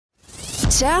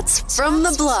Chats from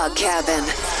the Blog Cabin.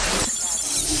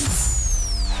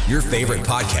 Your favorite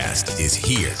podcast is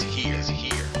here.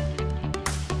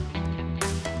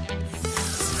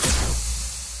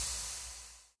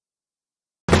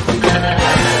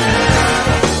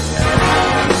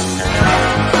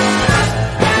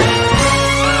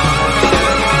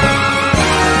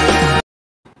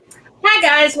 Hi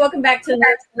guys, welcome back to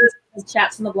the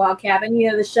Chats from the Blog Cabin.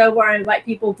 You know, the show where I invite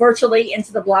people virtually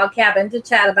into the Blog Cabin to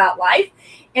chat about life.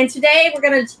 And today we're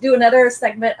going to do another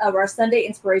segment of our Sunday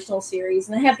Inspirational Series.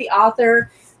 And I have the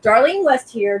author, Darlene West,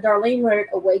 here. Darlene wrote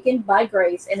Awakened by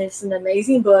Grace, and it's an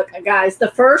amazing book. Guys,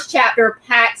 the first chapter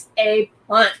packs a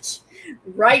punch.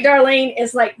 Right, Darlene?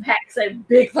 It's like packs a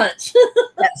big punch.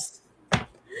 Yes.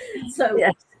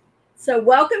 So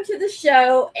welcome to the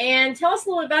show, and tell us a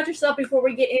little about yourself before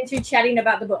we get into chatting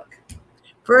about the book.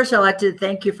 First, I'd like to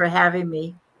thank you for having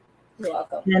me. You're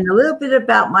welcome. And a little bit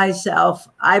about myself.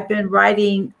 I've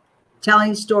been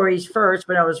telling stories first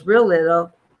when I was real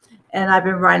little, and I've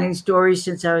been writing stories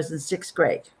since I was in 6th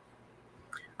grade.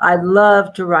 I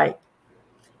love to write,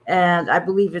 and I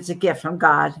believe it's a gift from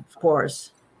God, of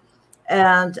course.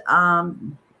 And,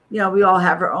 we all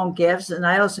have our own gifts, and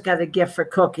I also got a gift for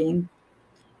cooking.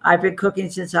 I've been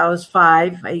cooking since I was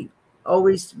 5. I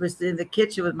always was in the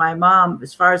kitchen with my mom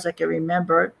as far as I can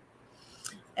remember.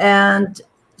 And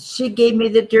she gave me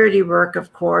the dirty work,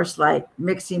 of course, like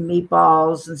mixing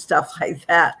meatballs and stuff like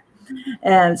that.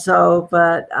 And so,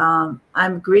 but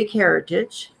I'm Greek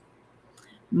heritage.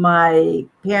 My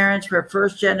parents were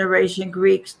first generation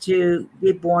Greeks to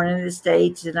be born in the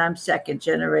States, and I'm second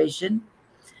generation.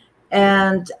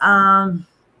 And I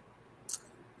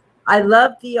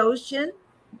love the ocean.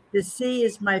 The sea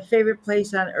is my favorite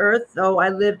place on earth, though I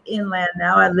live inland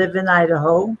now. I live in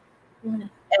Idaho. Mm-hmm.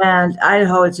 And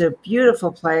Idaho is a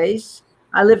beautiful place.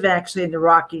 I live actually in the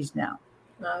Rockies now.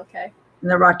 Oh, okay. In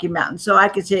the Rocky Mountains. So I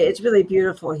could say it's really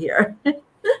beautiful here.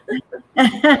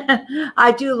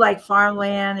 I do like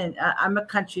farmland, and I'm a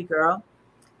country girl.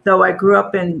 Though I grew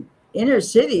up in inner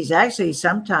cities, actually,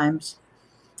 sometimes.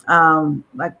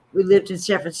 Like we lived in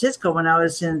San Francisco when I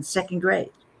was in 2nd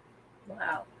grade.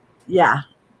 Wow. Yeah.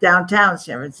 Downtown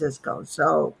San Francisco.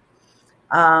 So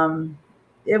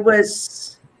it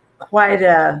was quite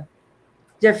a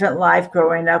different life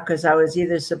growing up because I was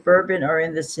either suburban or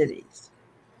in the cities.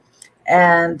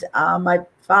 And my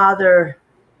father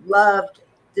loved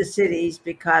the cities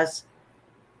because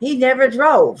he never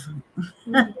drove.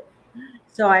 Mm-hmm.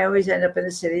 So I always end up in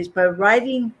the cities. But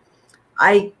writing,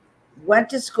 I went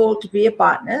to school to be a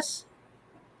botanist.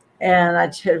 And I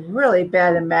did really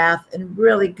bad in math and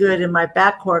really good in my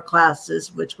backcourt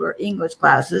classes, which were English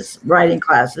classes, writing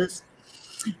classes.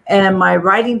 And my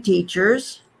writing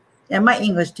teachers and my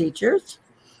English teachers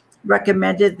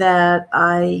recommended that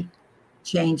I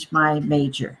change my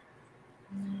major.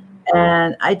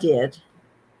 And I did.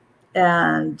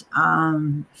 And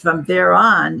from there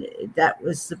on, that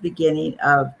was the beginning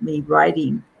of me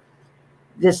writing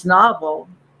this novel,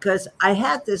 because I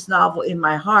had this novel in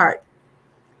my heart.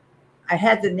 I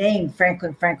had the name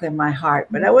Franklin in my heart,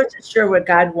 but I wasn't sure what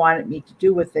God wanted me to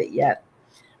do with it yet.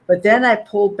 But then I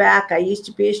pulled back. I used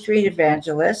to be a street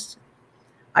evangelist.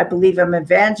 I believe I'm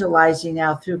evangelizing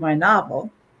now through my novel.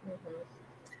 Mm-hmm.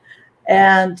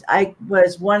 And I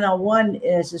was one-on-one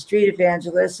as a street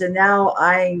evangelist, and now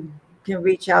I can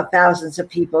reach out thousands of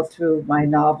people through my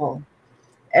novel.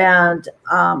 And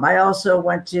I also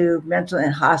went to mental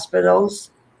and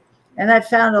hospitals, and I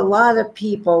found a lot of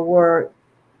people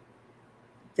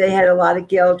they had a lot of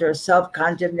guilt or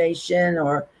self-condemnation,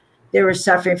 or they were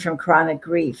suffering from chronic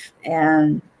grief.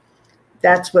 And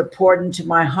that's what poured into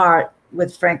my heart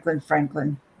with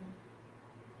Franklin.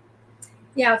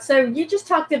 Yeah, so you just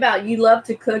talked about you love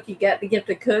to cook, you got the gift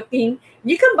of cooking.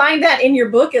 You combine that in your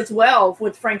book as well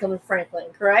with Franklin,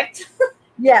 correct?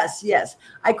 Yes.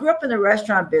 I grew up in the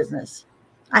restaurant business.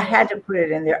 I had to put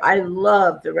it in there. I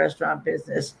love the restaurant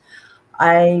business.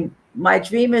 My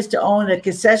dream is to own a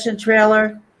concession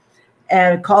trailer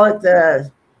and call it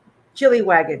the Chili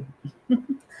Wagon.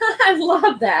 I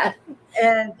love that.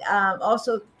 And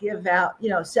also give out,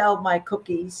 sell my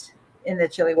cookies in the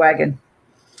Chili Wagon.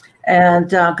 And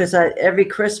because every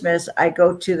Christmas I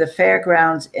go to the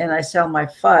fairgrounds and I sell my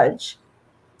fudge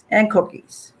and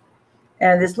cookies.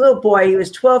 And this little boy, he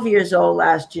was 12 years old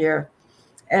last year,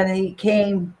 and he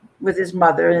came with his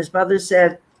mother, and his mother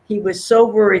said, he was so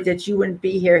worried that you wouldn't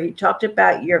be here. He talked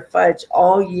about your fudge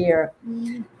all year.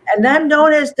 Mm-hmm. And I'm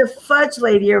known as the fudge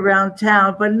lady around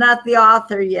town, but not the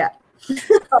author yet.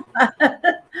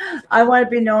 I want to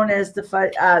be known as the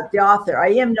author. I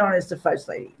am known as the fudge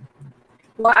lady.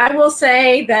 Well, I will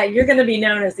say that you're going to be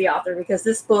known as the author because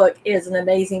this book is an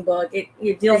amazing book.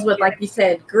 It deals with, like you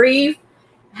said, grief,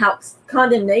 how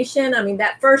condemnation. I mean,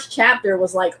 that first chapter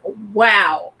was like,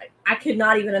 wow, I could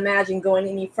not even imagine going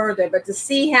any further. But to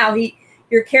see how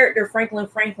your character,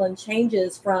 Franklin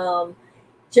changes from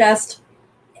just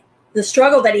the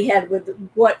struggle that he had with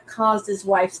what caused his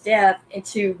wife's death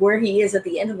into where he is at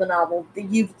the end of the novel,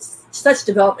 you've such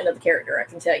development of the character, I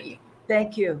can tell you.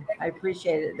 Thank you. I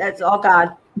appreciate it. That's all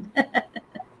God.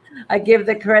 I give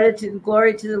the credit and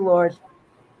glory to the Lord.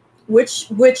 Which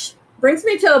brings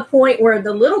me to a point where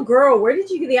the little girl, where did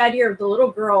you get the idea of the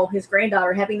little girl, his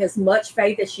granddaughter, having as much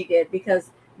faith as she did?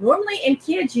 Because normally in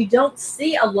kids, you don't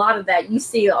see a lot of that. You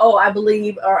see, oh, I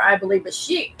believe, but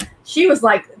she was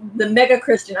like the mega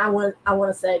Christian, I want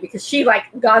to say, because she like,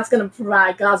 God's going to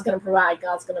provide, God's going to provide,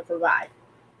 God's going to provide.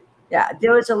 Yeah,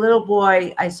 there was a little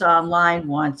boy I saw online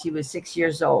once. He was 6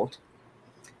 years old.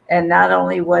 And not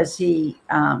only was he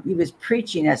was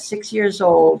preaching at 6 years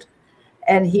old,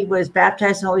 and he was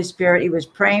baptized in the Holy Spirit. He was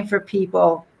praying for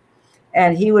people,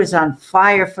 and he was on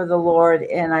fire for the Lord.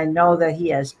 And I know that he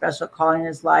has special calling in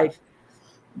his life.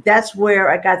 That's where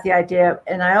I got the idea.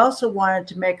 And I also wanted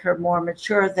to make her more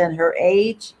mature than her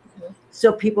age,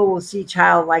 so people will see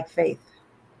childlike faith.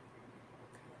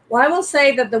 Well, I will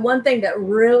say that the one thing that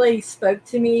really spoke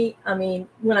to me, I mean,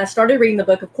 when I started reading the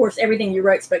book, of course, everything you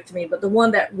wrote spoke to me, but the one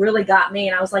that really got me,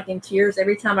 and I was like in tears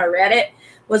every time I read it,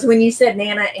 was when you said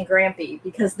Nana and Grampy,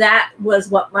 because that was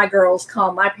what my girls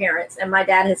call my parents, and my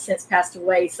dad has since passed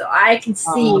away. So I can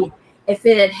see if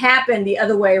it had happened the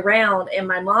other way around and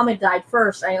my mom had died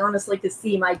first, I honestly could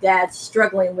see my dad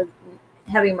struggling with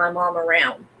having my mom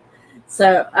around.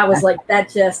 So I was like, that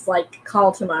just like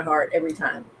called to my heart every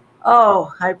time.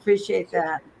 Oh, I appreciate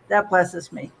that. That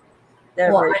blesses me.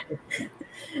 Well,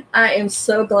 I am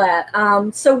so glad.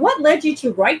 So what led you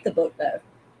to write the book, though?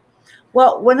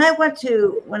 Well, when I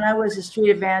was a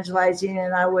street evangelizing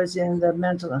and I was in the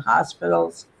mental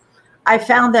hospitals, I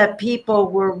found that people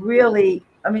were really,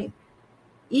 I mean,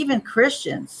 even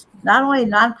Christians, not only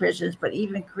non-Christians, but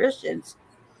even Christians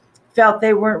felt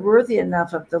they weren't worthy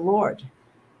enough of the Lord.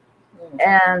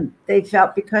 And they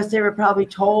felt, because they were probably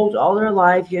told all their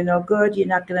life, you're no good, you're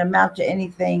not going to amount to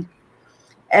anything.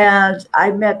 And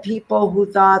I met people who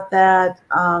thought that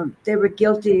they were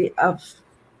guilty of,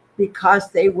 because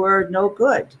they were no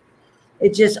good.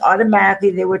 It just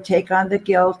automatically, they would take on the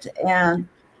guilt. And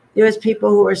there was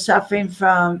people who were suffering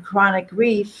from chronic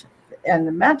grief in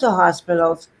the mental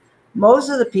hospitals. Most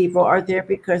of the people are there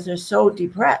because they're so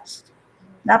depressed.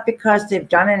 Not because they've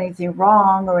done anything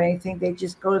wrong or anything. They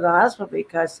just go to the hospital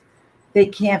because they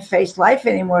can't face life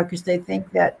anymore, because they think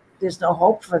that there's no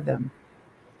hope for them.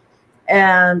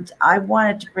 And I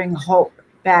wanted to bring hope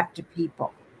back to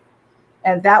people.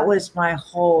 And that was the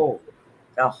whole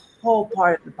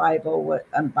part of the Bible,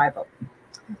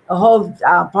 the whole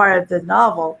part of the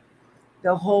novel.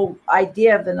 The whole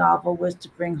idea of the novel was to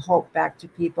bring hope back to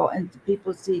people and to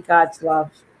people see God's love.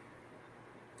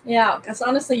 Yeah, because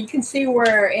honestly, you can see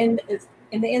where in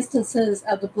the instances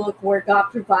of the book where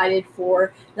God provided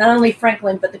for not only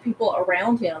Franklin, but the people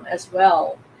around him as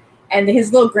well. And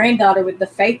his little granddaughter, with the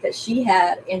faith that she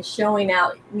had in showing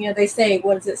out, you know, they say,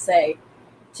 what does it say?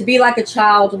 To be like a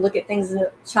child, to look at things in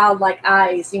childlike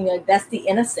eyes, you know, that's the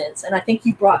innocence. And I think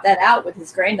you brought that out with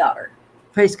his granddaughter.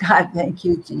 Praise God. Thank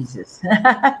you, Jesus.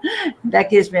 That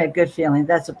gives me a good feeling.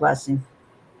 That's a blessing.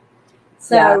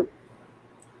 So yeah.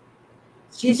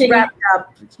 She's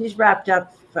wrapped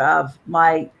up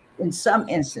in some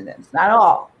incidents, not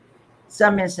all,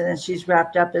 some incidents, she's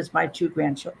wrapped up as my two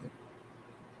grandchildren.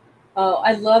 Oh,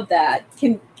 I love that.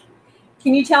 Can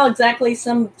you tell exactly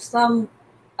some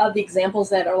of the examples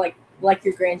that are like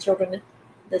your grandchildren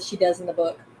that she does in the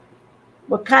book?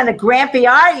 What kind of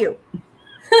grampy are you?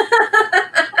 I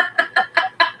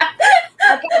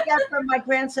got that from my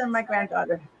grandson and my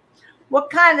granddaughter. What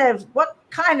kind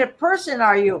of person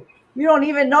are you? You don't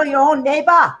even know your own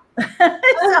neighbor. I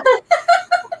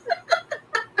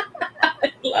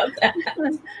love that.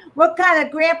 What kind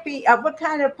of grampy, what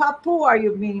kind of papu are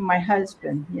you? Meaning my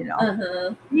husband, you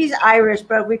know. He's Irish,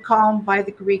 but we call him by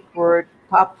the Greek word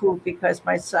papu because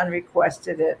my son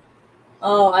requested it.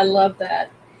 Oh, I love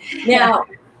that. Now,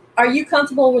 are you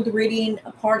comfortable with reading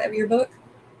a part of your book?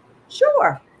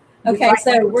 Sure. Okay,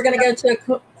 so we're going to go to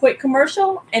a quick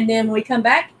commercial, and then when we come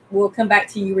back, we'll come back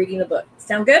to you reading the book.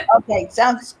 Sound good? Okay,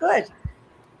 sounds good.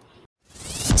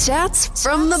 Chats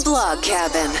from the Blog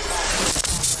Cabin.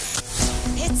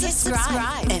 Hit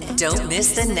subscribe and don't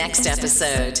miss the next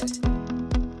episode.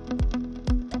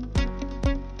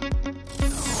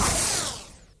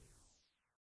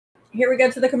 Here we go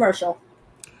to the commercial.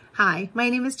 Hi, my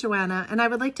name is Joanna, and I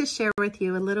would like to share with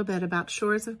you a little bit about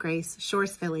Shores of Grace,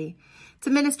 Shores Philly. It's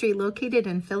a ministry located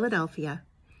in Philadelphia.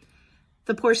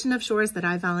 The portion of Shores that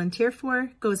I volunteer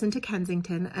for goes into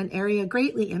Kensington, an area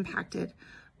greatly impacted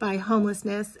by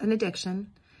homelessness and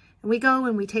addiction. And we go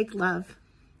and we take love,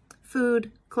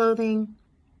 food, clothing,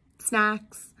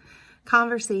 snacks,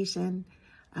 conversation.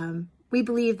 We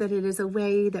believe that it is a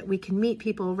way that we can meet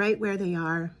people right where they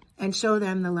are and show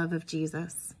them the love of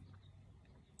Jesus.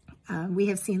 We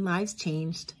have seen lives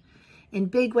changed in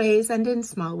big ways and in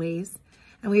small ways,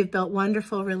 and we have built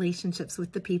wonderful relationships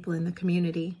with the people in the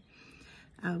community.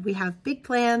 We have big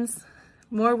plans,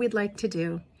 more we'd like to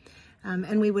do,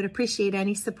 and we would appreciate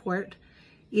any support,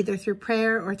 either through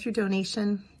prayer or through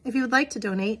donation. If you would like to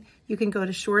donate, you can go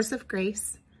to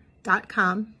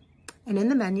shoresofgrace.com, and in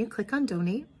the menu, click on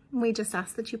Donate. And we just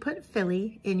ask that you put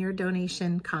Philly in your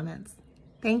donation comments.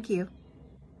 Thank you.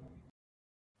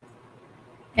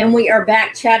 And we are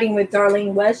back chatting with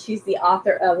Darlene West. She's the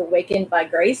author of Awakened by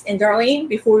Grace. And Darlene,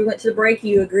 before we went to the break,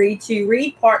 you agreed to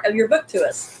read part of your book to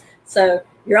us. So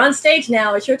you're on stage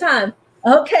now. It's your time.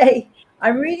 Okay.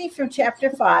 I'm reading from chapter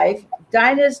 5,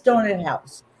 Dinah's Donut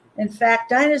House. In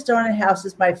fact, Dinah's Donut House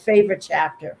is my favorite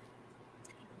chapter.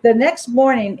 The next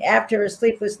morning, after a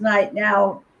sleepless night,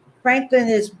 now Franklin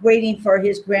is waiting for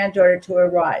his granddaughter to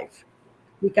arrive.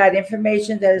 He got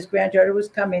information that his granddaughter was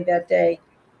coming that day,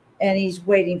 and he's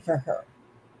waiting for her.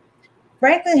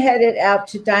 Franklin headed out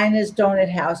to Dinah's Donut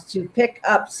House to pick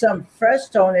up some fresh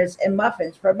donuts and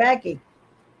muffins for Maggie.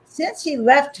 Since he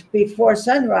left before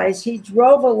sunrise, he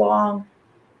drove along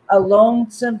a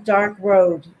lonesome, dark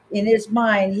road. In his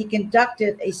mind, he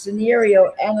conducted a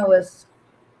scenario analysis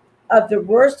of the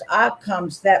worst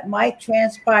outcomes that might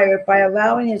transpire by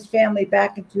allowing his family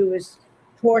back into his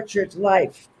tortured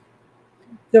life.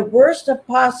 The worst of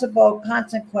possible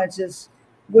consequences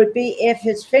would be if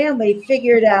his family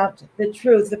figured out the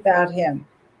truth about him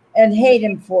and hate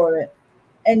him for it.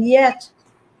 And yet,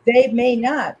 they may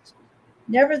not.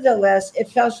 Nevertheless, it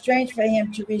felt strange for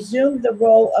him to resume the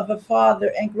role of a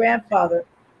father and grandfather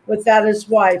without his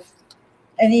wife,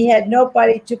 and he had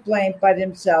nobody to blame but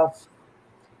himself.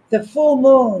 The full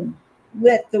moon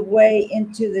lit the way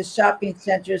into the shopping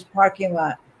center's parking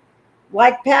lot.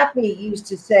 Like Pappy used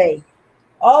to say,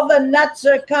 all the nuts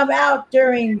are come out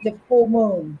during the full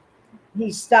moon.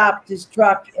 He stopped his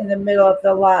truck in the middle of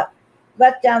the lot,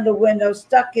 let down the window,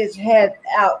 stuck his head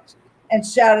out, and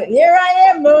shouted, "Here I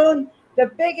am, Moon, the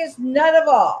biggest nut of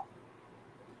all."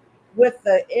 With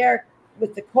the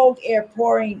cold air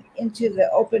pouring into the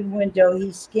open window,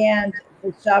 he scanned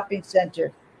the shopping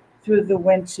center through the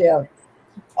windshield.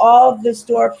 All the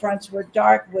storefronts were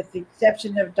dark with the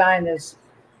exception of Dinah's,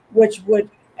 which would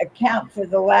account for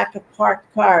the lack of parked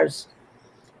cars.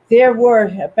 There were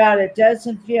about a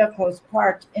dozen vehicles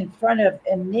parked in front of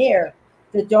and near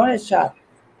the donut shop,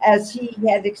 as he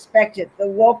had expected. The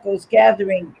locals'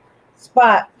 gathering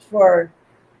spot for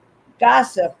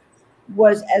gossip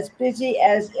was as busy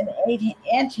as an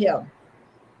anthill.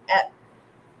 At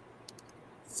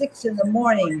 6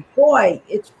 a.m, boy,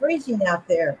 it's freezing out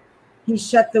there. He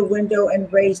shut the window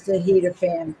and raised the heater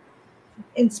fan.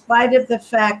 In spite of the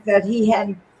fact that he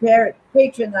hadn't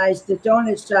patronized the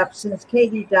donut shop since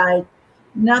Katie died,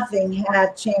 nothing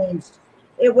had changed.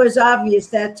 It was obvious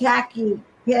that Taki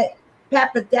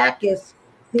Papadakis,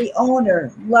 the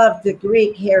owner, loved the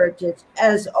Greek heritage.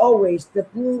 As always, the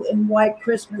blue and white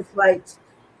Christmas lights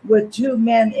with two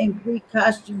men in Greek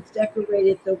costumes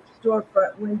decorated the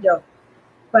storefront window.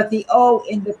 But the O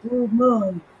in the blue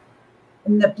moon,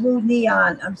 in the blue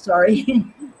neon,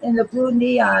 in the blue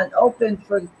neon open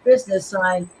for business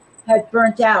sign had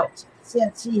burnt out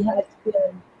since he had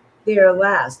been there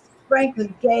last.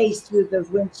 Franklin gazed through the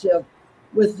windshield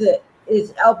with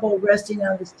his elbow resting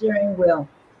on the steering wheel.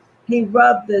 He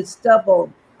rubbed the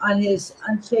stubble on his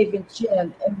unshaven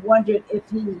chin and wondered if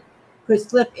he could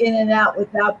slip in and out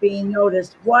without being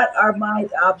noticed. What are my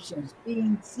options?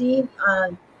 Being seen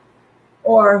on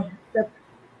or the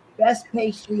best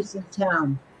pastries in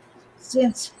town?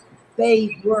 Since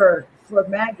they were for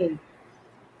Maggie,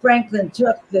 Franklin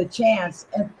took the chance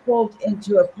and pulled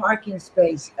into a parking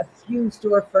space a few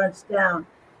storefronts down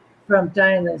from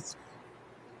Dinah's.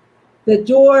 The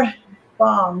door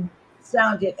bong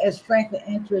sounded as Franklin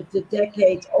entered the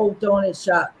decades-old donut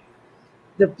shop.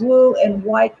 The blue and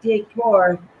white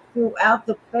decor throughout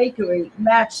the bakery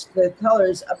matched the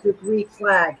colors of the Greek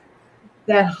flag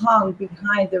that hung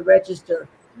behind the register.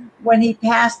 When he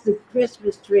passed the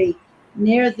Christmas tree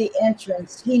near the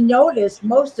entrance, he noticed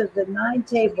most of the 9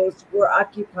 tables were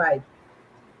occupied.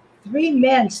 3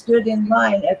 men stood in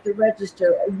line at the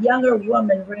register. A younger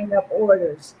woman rang up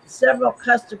orders. Several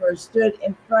customers stood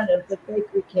in front of the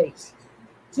bakery case.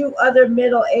 2 other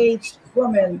middle-aged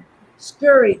women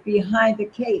scurried behind the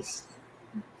case,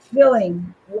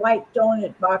 filling white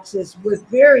donut boxes with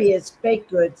various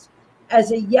baked goods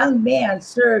as a young man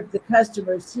served the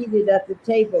customers seated at the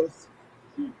tables.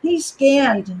 He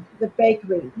scanned the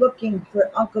bakery, looking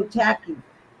for Uncle Tacky,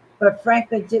 but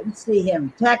Franklin didn't see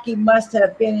him. Tacky must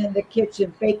have been in the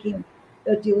kitchen baking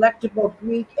the delectable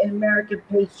Greek and American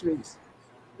pastries.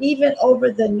 Even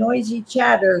over the noisy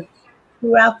chatter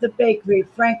throughout the bakery,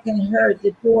 Franklin heard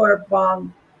the door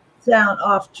bong sound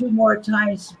off 2 more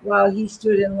times while he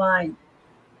stood in line.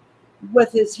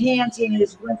 With his hands in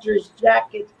his winter's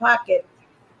jacket pocket,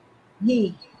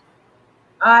 he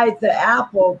eyed the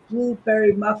apple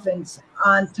blueberry muffins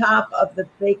on top of the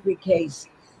bakery case.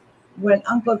 When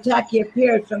Uncle Tacky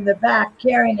appeared from the back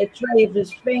carrying a tray of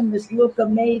his famous Luca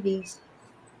Mavis,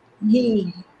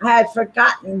 he had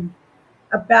forgotten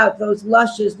about those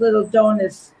luscious little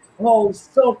donuts, holes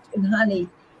soaked in honey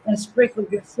and sprinkled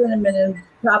with cinnamon and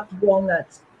chopped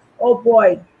walnuts. Oh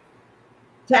boy,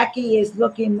 Tacky is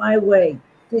looking my way.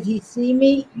 Did he see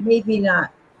me? Maybe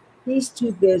not. He's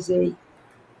too busy.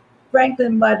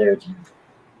 Franklin muttered.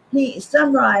 He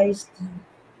surmised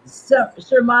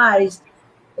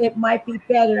it might be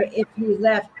better if he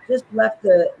left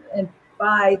and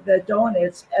buy the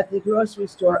donuts at the grocery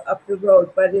store up the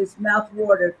road, but his mouth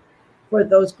watered for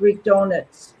those Greek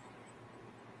donuts.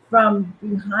 From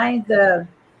behind the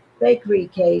bakery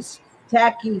case,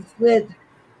 Tacky slid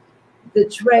the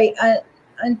tray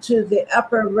onto the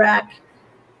upper rack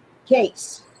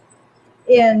case.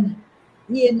 As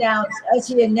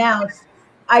he announced,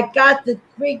 I got the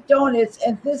Greek donuts,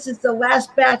 and this is the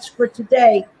last batch for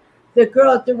today. The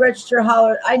girl at the register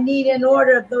hollered, I need an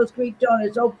order of those Greek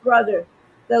donuts. Oh, brother,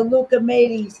 the Luca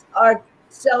Matis are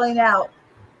selling out.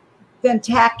 Then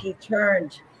Tacky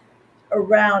turned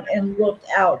around and looked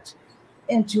out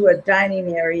into a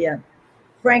dining area.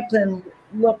 Franklin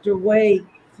looked away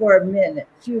for a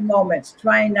few moments,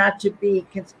 trying not to be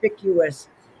conspicuous.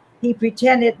 He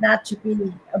pretended not to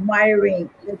be admiring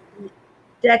the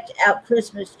decked out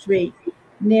Christmas tree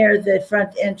near the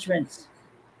front entrance.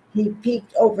 He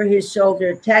peeked over his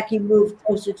shoulder. Tacky moved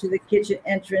closer to the kitchen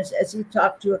entrance as he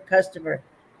talked to a customer.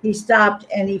 He stopped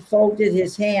and he folded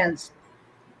his hands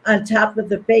on top of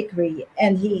the bakery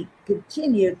and he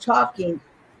continued talking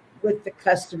with the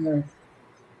customer.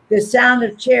 The sound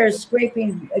of chairs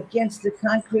scraping against the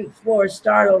concrete floor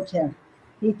startled him.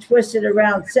 He twisted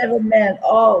around. 7 men,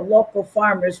 all local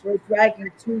farmers, were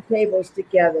dragging 2 tables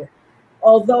together.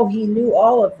 Although he knew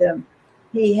all of them,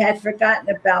 he had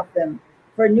forgotten about them.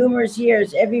 For numerous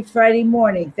years, every Friday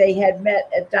morning, they had met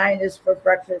at Dinah's for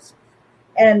breakfast,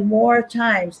 and more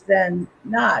times than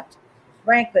not,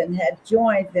 Franklin had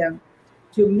joined them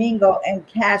to mingle and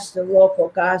catch the local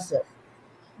gossip.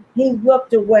 He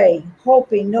looked away,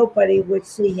 hoping nobody would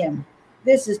see him.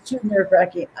 This is too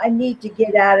nerve-wracking. I need to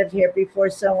get out of here before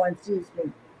someone sees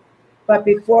me. But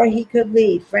before he could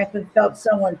leave, Franklin felt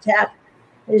someone tap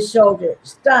his shoulder.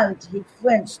 Stunned, he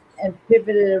flinched and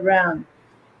pivoted around.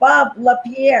 Bob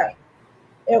LaPierre.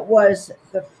 It was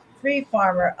the tree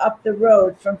farmer up the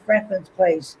road from Franklin's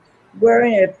place,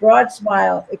 wearing a broad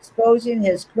smile, exposing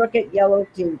his crooked yellow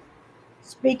teeth.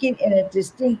 Speaking in a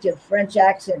distinctive French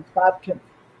accent, Bob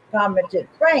commented,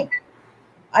 Frank,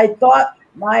 I thought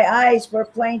my eyes were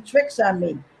playing tricks on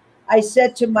me. I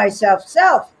said to myself,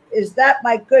 Self, is that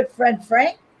my good friend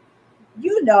Frank?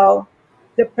 You know,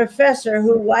 the professor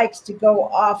who likes to go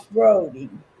off-roading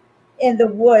in the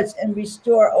woods and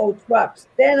restore old trucks.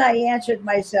 Then I answered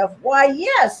myself, why,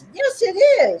 yes,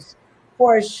 it is.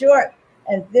 For a short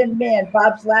and thin man,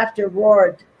 Bob's laughter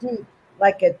roared deep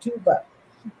like a tuba,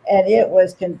 and it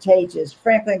was contagious.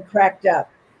 Franklin cracked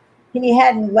up. He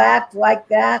hadn't laughed like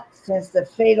that since the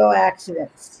fatal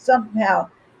accident. Somehow,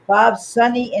 Bob's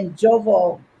sunny and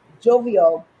jovial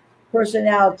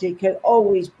personality could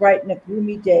always brighten a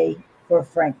gloomy day for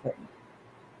Franklin.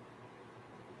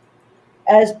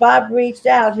 As Bob reached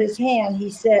out his hand,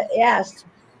 he asked,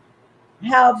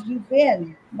 how have you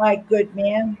been, my good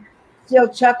man? Still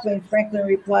chuckling, Franklin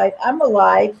replied, I'm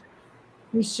alive.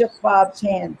 He shook Bob's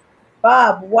hand.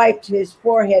 Bob wiped his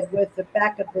forehead with the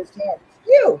back of his hand.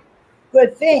 Phew!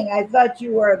 Good thing. I thought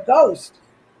you were a ghost.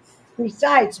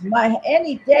 Besides,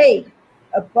 any day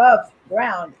above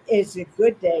ground is a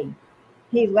good day.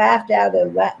 He laughed out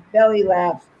a belly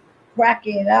laugh,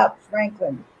 cracking up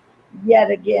Franklin yet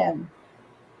again.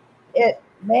 It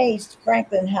amazed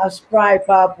Franklin how spry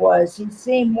Bob was. He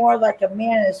seemed more like a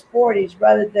man in his 40s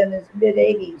rather than his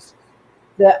mid-80s.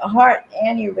 The heart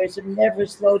aneurysm never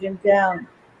slowed him down.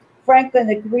 Franklin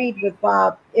agreed with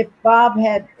Bob. If Bob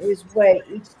had his way,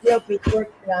 he'd still be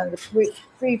working on the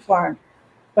free farm,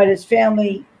 but his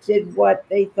family did what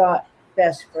they thought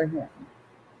best for him.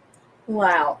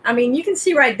 Wow. I mean, you can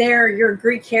see right there your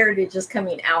Greek heritage is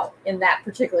coming out in that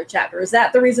particular chapter. Is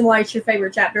that the reason why it's your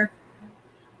favorite chapter?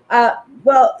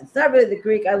 Well, it's not really the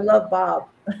Greek. I love Bob.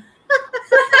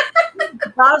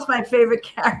 Bob's my favorite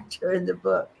character in the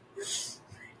book.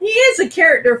 He is a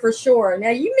character for sure. Now,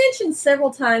 you mentioned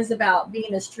several times about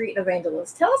being a street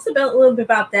evangelist. Tell us a little bit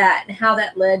about that and how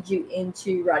that led you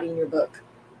into writing your book.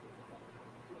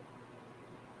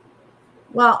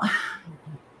 Well,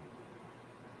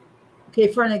 okay,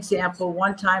 for an example,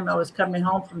 one time I was coming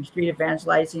home from street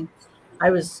evangelizing.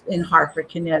 I was in Hartford,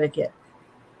 Connecticut.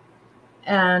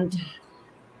 And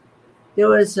there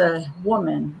was a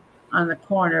woman on the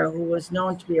corner who was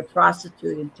known to be a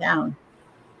prostitute in town,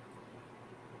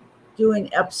 doing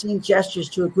obscene gestures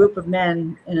to a group of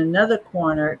men in another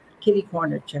corner, kitty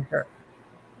corner to her.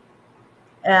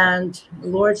 And the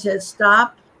Lord said,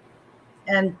 stop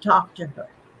and talk to her.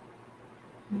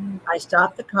 I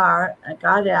stopped the car, I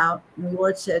got out, and the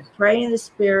Lord said, pray in the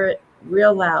Spirit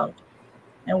real loud.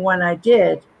 And when I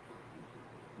did,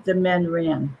 the men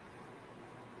ran.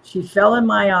 She fell in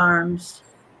my arms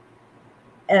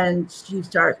and she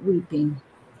started weeping.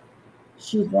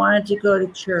 She wanted to go to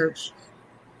church,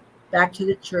 back to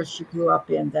the church she grew up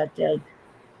in that day.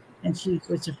 And she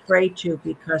was afraid to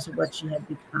because of what she had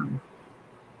become.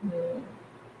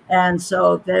 And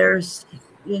so there's,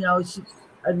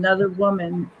 another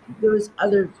woman, there was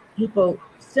other people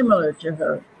similar to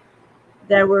her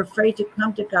that were afraid to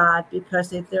come to God because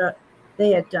they thought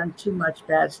they had done too much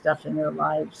bad stuff in their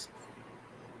lives.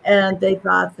 And they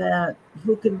thought that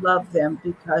who could love them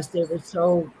because they were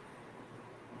so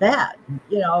bad,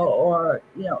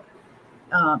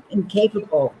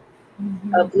 incapable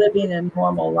of living a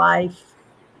normal life,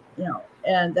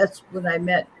 and that's when I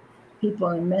met people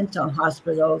in mental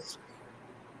hospitals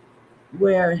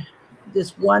where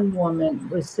this one woman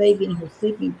was saving her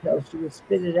sleeping pills. She would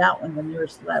spit it out when the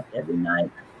nurse left every night.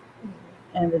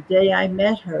 And the day I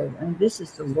met her, and this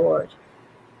is the Lord,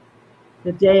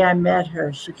 the day I met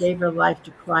her, she gave her life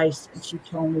to Christ, and she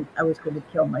told me I was going to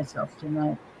kill myself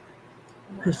tonight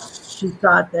because she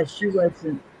thought that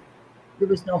there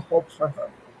was no hope for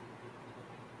her.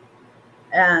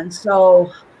 And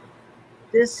so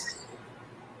this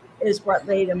is what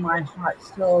laid in my heart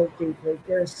so deeply.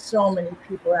 There's so many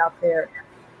people out there.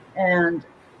 And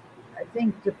I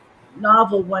think the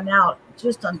novel went out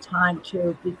just on time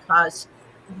too, because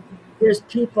there's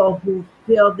people who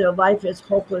feel their life is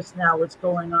hopeless now, what's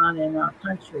going on in our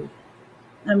country.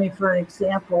 I mean, for an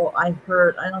example, I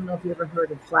don't know if you ever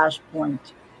heard of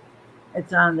Flashpoint.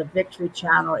 It's on the Victory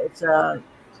Channel. It's a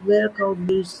political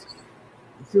news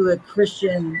through a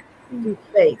Christian, through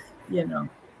faith,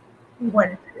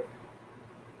 point of view.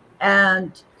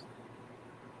 And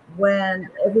when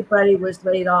everybody was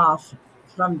laid off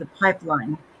from the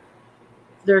pipeline,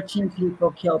 13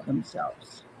 people killed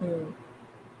themselves.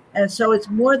 And so it's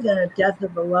more than a death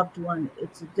of a loved one.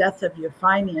 It's a death of your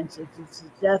finances. It's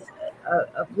a death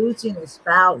of losing a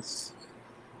spouse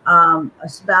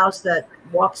that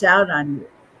walks out on you.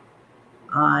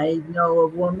 I know a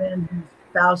woman whose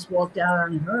spouse walked out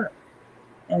on her,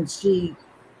 and she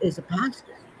is a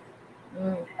pastor.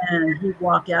 And he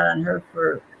walked out on her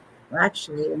for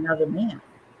actually another man,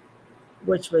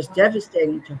 which was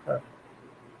devastating to her.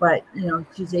 But,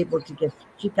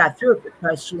 she got through it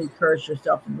because she encouraged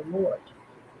herself in the Lord.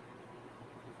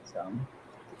 So,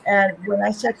 and when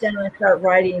I sat down and started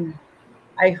writing,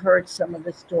 I heard some of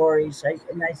the stories,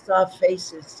 and I saw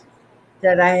faces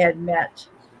that I had met.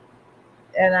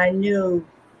 And I knew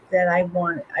that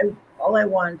all I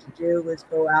wanted to do was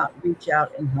go out, reach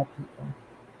out, and help people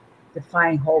to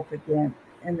find hope again.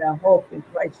 And the hope in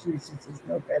Christ Jesus is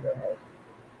no better hope.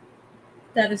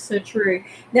 That is so true.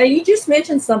 Now, you just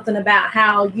mentioned something about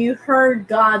how you heard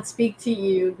God speak to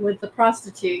you with the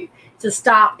prostitute to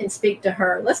stop and speak to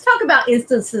her. Let's talk about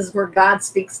instances where God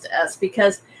speaks to us,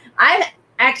 because I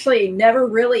actually never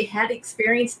really had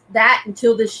experienced that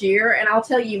until this year. And I'll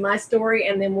tell you my story,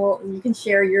 and then you can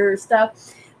share your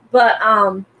stuff. But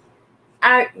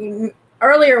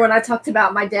earlier when I talked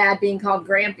about my dad being called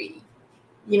Grampy,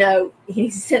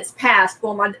 he's since passed.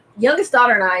 Well, my youngest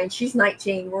daughter and I, and she's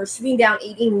 19, were sitting down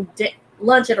eating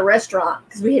lunch at a restaurant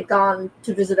because we had gone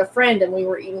to visit a friend, and we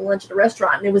were eating lunch at a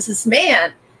restaurant. And there was this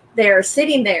man there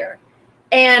sitting there.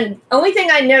 And only thing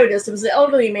I noticed, it was an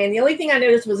elderly man. The only thing I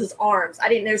noticed was his arms. I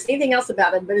didn't notice anything else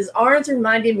about him, but his arms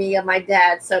reminded me of my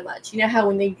dad so much. You know how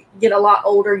when they get a lot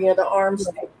older, the arms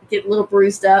get a little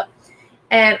bruised up.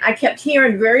 And I kept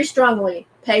hearing very strongly,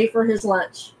 pay for his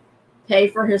lunch, pay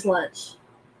for his lunch,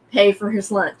 pay for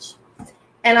his lunch.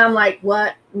 And I'm like,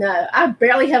 what? No, I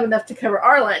barely have enough to cover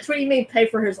our lunch. What do you mean pay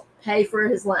for his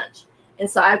lunch? And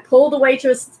so I pulled the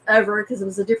waitress over because it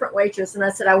was a different waitress. And I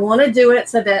said, I want to do it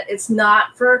so that it's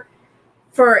not for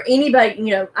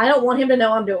anybody. I don't want him to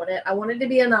know I'm doing it. I want it to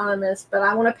be anonymous, but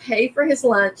I want to pay for his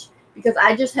lunch because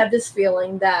I just have this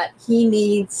feeling that he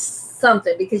needs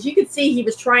something, because you could see he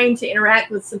was trying to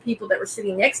interact with some people that were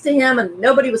sitting next to him and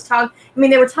nobody was talking. I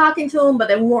mean, they were talking to him, but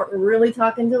they weren't really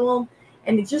talking to him.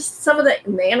 And just some of the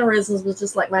mannerisms was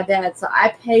just like my dad. So I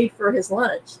paid for his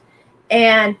lunch,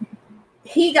 and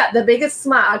he got the biggest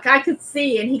smile. Like, I could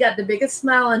see, and he got the biggest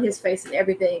smile on his face and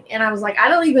everything. And I was like, I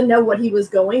don't even know what he was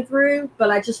going through,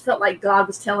 but I just felt like God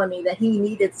was telling me that he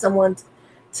needed someone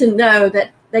to know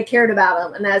that they cared about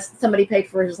him. And as somebody paid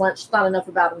for his lunch, thought enough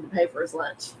about him to pay for his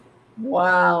lunch.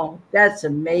 Wow, that's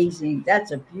amazing.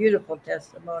 That's a beautiful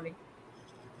testimony.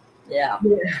 Yeah.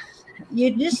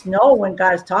 You just know when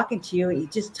God's talking to you, he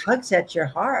just tugs at your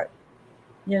heart.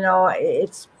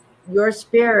 It's your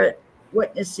spirit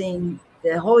witnessing,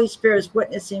 the Holy Spirit is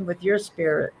witnessing with your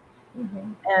spirit.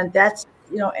 Mm-hmm. And that's,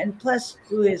 and plus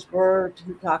through his word,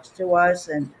 he talks to us,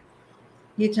 and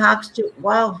he talks to,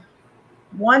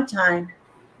 one time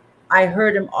I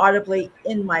heard him audibly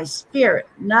in my spirit,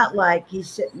 not like he's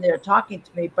sitting there talking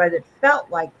to me, but it felt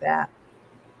like that.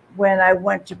 When I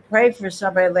went to pray for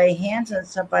somebody, lay hands on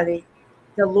somebody,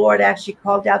 the Lord actually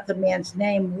called out the man's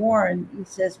name, Warren. He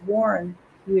says, Warren,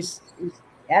 he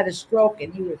had a stroke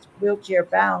and he was wheelchair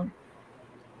bound.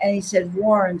 And he said,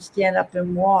 Warren, stand up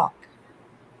and walk.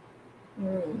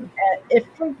 And it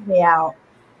freaked me out.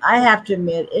 I have to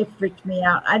admit, it freaked me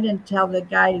out. I didn't tell the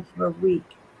guy for a week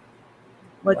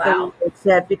what the Lord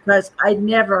said, because I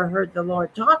never heard the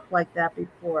Lord talk like that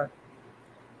before.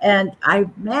 And I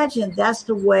imagine that's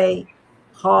the way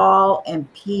Paul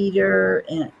and Peter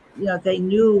and, they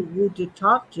knew who to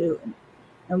talk to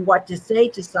and what to say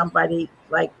to somebody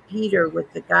like Peter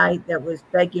with the guy that was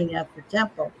begging at the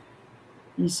temple.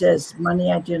 He says,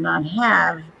 money I do not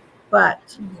have,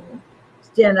 but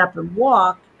stand up and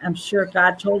walk. I'm sure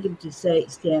God told him to say,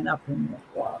 stand up and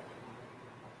walk.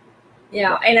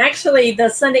 Yeah. And actually the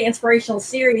Sunday Inspirational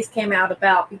Series came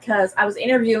out because I was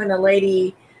interviewing a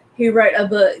lady who wrote a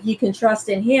book, You Can Trust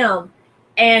in Him.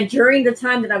 And during the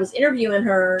time that I was interviewing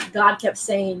her, God kept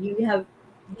saying,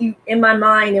 in my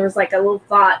mind, there was like a little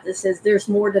thought that says, there's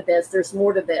more to this, there's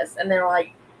more to this. And they're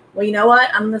like, well, you know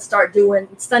what? I'm going to start doing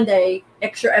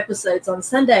extra episodes on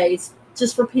Sundays,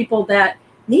 just for people that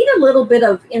need a little bit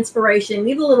of inspiration,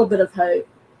 need a little bit of hope,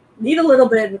 need a little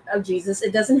bit of Jesus.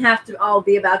 It doesn't have to all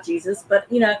be about Jesus, but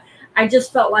I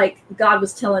just felt like God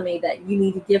was telling me that you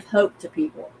need to give hope to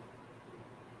people.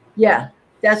 Yeah,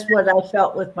 that's what I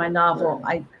felt with my novel.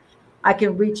 I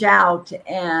can reach out,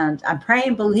 and I'm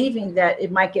praying, believing that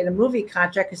it might get a movie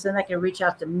contract, because then I can reach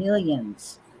out to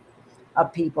millions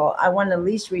of people. I want to at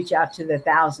least reach out to the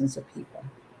thousands of people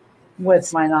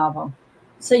with my novel.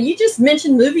 So you just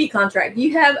mentioned movie contract. Do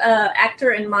you have an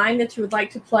actor in mind that you would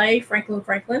like to play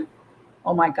Franklin?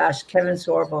 Oh my gosh, Kevin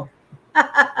Sorbo.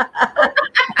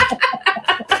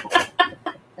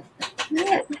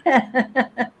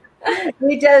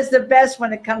 He does the best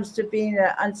when it comes to being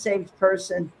an unsaved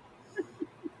person.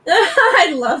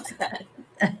 I love that.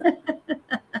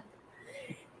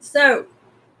 So,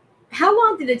 how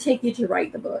long did it take you to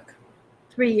write the book?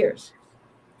 3 years.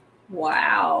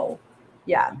 Wow.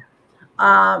 Yeah.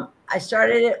 I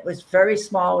started it was very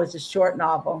small. It was a short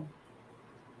novel.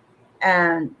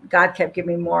 And God kept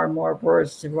giving me more and more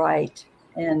words to write.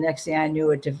 And next thing I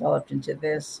knew, it developed into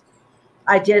this.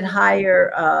 I did hire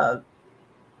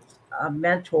a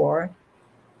mentor.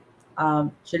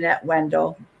 Jeanette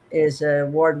Wendell is an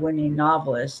award-winning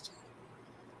novelist.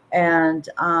 And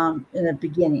in the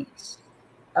beginnings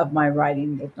of my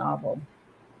writing the novel.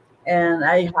 And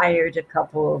I hired a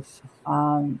couple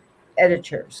of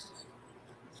editors.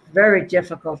 It's very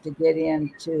difficult to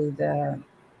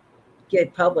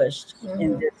get published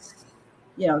in this,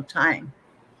 time.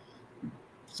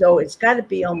 So it's got to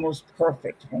be almost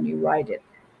perfect when you write it.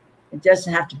 It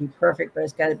doesn't have to be perfect, but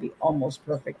it's got to be almost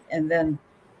perfect. And then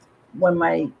when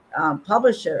my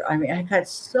publisher, I got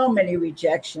so many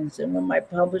rejections. And when my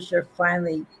publisher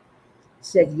finally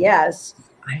said yes,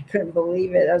 I couldn't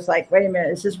believe it. I was like, wait a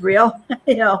minute, is this real?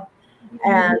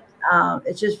 And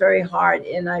it's just very hard.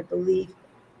 And I believe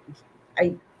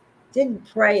I didn't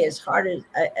pray as hard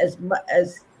as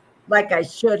like I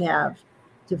should have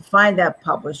to find that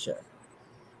publisher.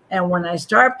 And when I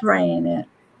start praying it,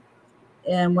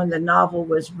 and when the novel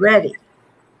was ready,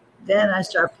 then I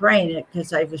started praying it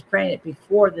because I was praying it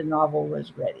before the novel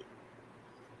was ready.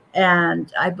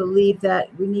 And I believe that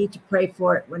we need to pray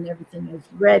for it when everything is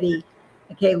ready.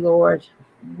 Okay, Lord,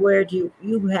 where do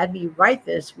you had me write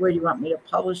this? Where do you want me to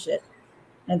publish it?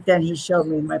 And then he showed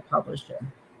me my publisher.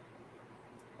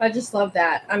 I just love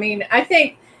that. I mean,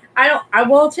 I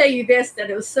will tell you this, that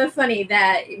it was so funny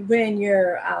that when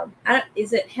you're,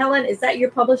 is it Helen? Is that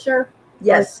your publisher?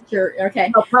 Yes.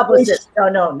 Okay. No, publicist.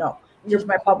 No. Just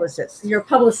my publicist. Your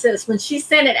publicist. When she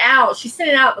sent it out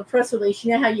the press release.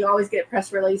 You know how you always get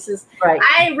press releases? Right.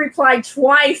 I replied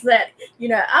twice that,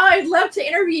 I'd love to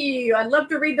interview you. I'd love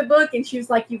to read the book. And she was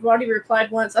like, you've already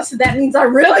replied once. I said, that means I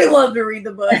really love to read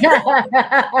the book.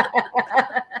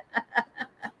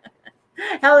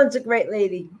 Helen's a great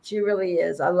lady. She really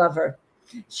is. I love her.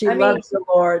 She loves the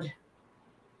Lord.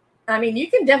 I mean,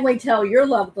 you can definitely tell your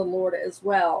love of the Lord as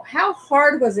well. How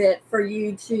hard was it for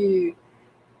you to,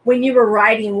 when you were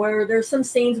writing, where there's some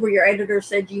scenes where your editor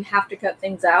said you have to cut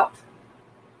things out?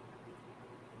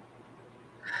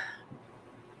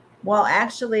 Well,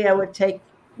 actually, I would take,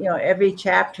 every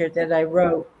chapter that I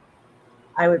wrote,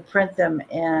 I would print them,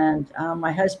 and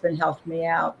my husband helped me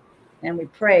out, and we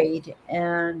prayed,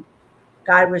 and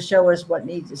God would show us what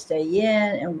needed to stay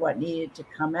in and what needed to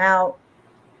come out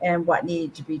and what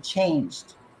needed to be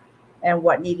changed and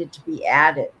what needed to be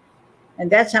added.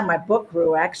 And that's how my book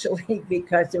grew, actually,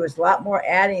 because there was a lot more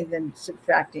adding than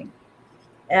subtracting.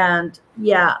 And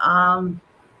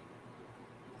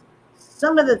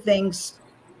some of the things,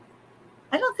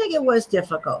 I don't think it was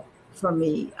difficult for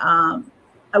me. I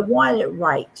wanted it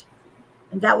right.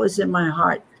 And that was in my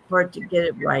heart, for it to get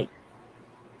it right,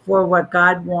 for what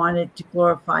God wanted, to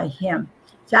glorify him.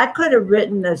 So I could have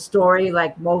written a story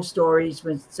like most stories.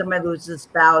 When somebody loses a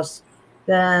spouse,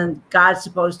 then God's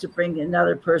supposed to bring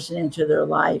another person into their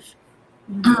life.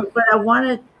 Mm-hmm. But I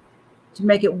wanted to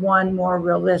make it, one, more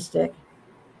realistic,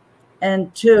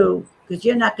 and two, because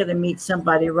you're not going to meet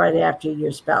somebody right after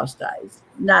your spouse dies.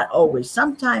 Not always.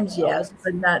 Sometimes, yes,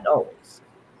 but not always.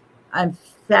 In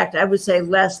fact, I would say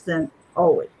less than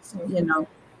always,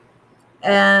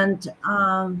 And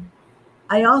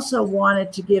I also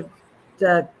wanted to give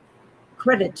the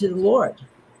credit to the Lord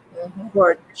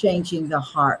for changing the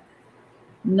heart,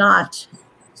 not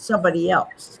somebody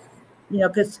else.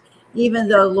 Because even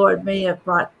though the Lord may have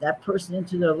brought that person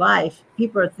into their life,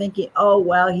 people are thinking, oh,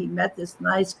 well, he met this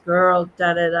nice girl,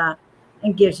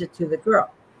 and gives it to the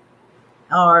girl.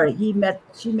 Or she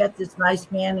met this nice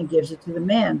man and gives it to the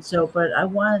man. So, but I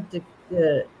wanted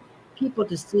the people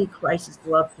to see Christ's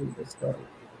love through the story.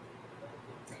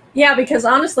 Yeah, because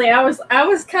honestly, I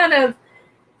was kind of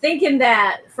thinking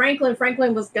that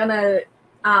Franklin was gonna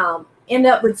end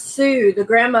up with Sue, the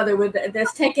grandmother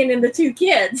that's taking in the two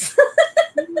kids.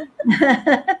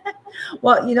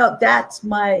 Well, that's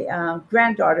my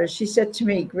granddaughter. She said to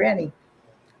me, Granny,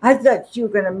 I thought you were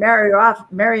going to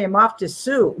marry him off to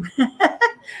Sue.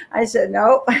 I said,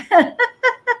 no.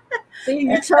 See,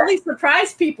 you totally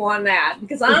surprised people on that,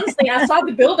 because honestly, I saw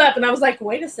the buildup and I was like,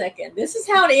 wait a second, this is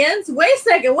how it ends? Wait a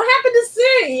second, what happened to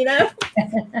Sue,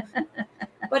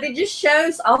 But it just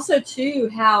shows also, too,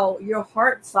 how your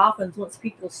heart softens once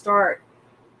people start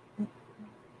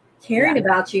caring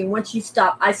about you, and once you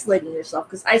stop isolating yourself,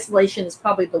 because isolation is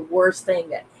probably the worst thing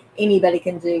that anybody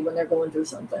can do when they're going through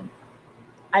something.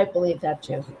 I believe that,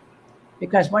 too.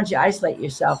 Because once you isolate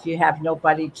yourself, you have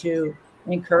nobody to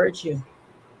encourage you.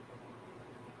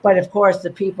 But of course,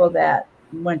 the people that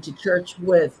went to church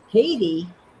with Katie,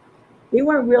 they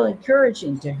weren't real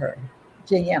encouraging to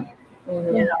him.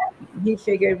 Mm-hmm. He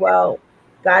figured, well,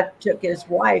 God took his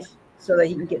wife so that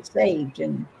he can get saved.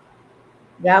 And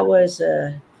that was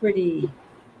a pretty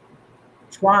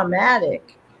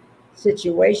traumatic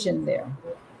situation there.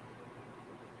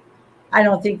 I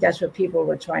don't think that's what people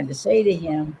were trying to say to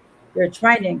him. They're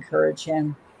trying to encourage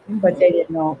him, but they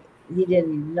didn't know. He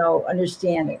didn't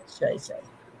understand it, should I say.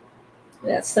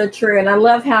 That's so true. And I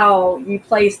love how you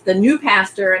placed the new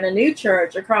pastor in a new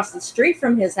church across the street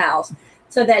from his house,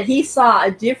 so that he saw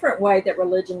a different way that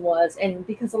religion was. And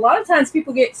because a lot of times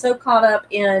people get so caught up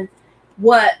in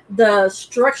what the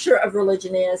structure of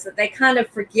religion is that they kind of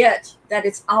forget that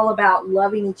it's all about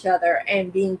loving each other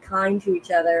and being kind to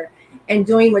each other and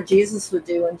doing what Jesus would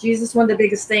do. And Jesus, one of the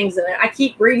biggest things, and I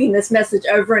keep reading this message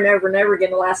over and over and over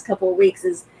again the last couple of weeks,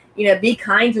 is, be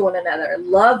kind to one another,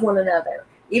 love one another.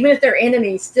 Even if they're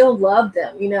enemies, still love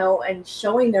them, and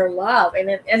showing their love.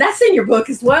 And that's in your book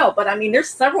as well. But I mean, there's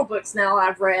several books now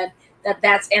I've read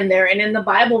that's in there, and in the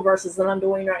Bible verses that I'm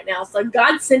doing right now. So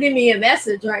God's sending me a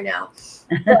message right now.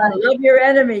 Love your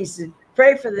enemies and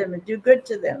pray for them and do good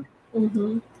to them.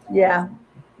 Mm-hmm. Yeah.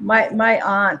 My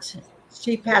aunt,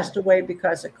 She passed away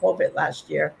because of COVID last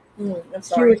year. I'm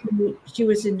sorry. She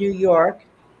was in New York,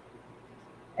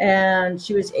 and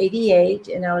she was 88.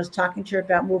 And I was talking to her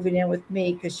about moving in with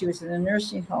me because she was in a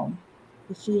nursing home.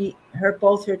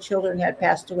 Both her children had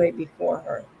passed away before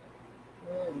her,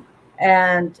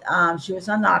 and she was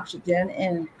on oxygen.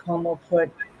 And Como put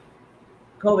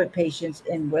COVID patients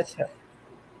in with her,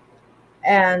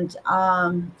 and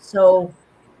so.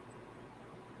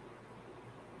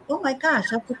 Oh my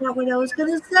gosh, I forgot what I was going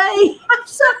to say. I'm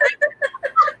sorry.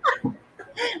 What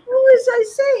was I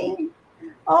saying?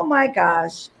 Oh my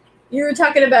gosh. You were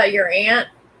talking about your aunt.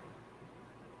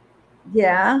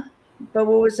 Yeah, but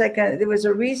what was I going to, there was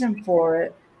a reason for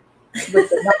it.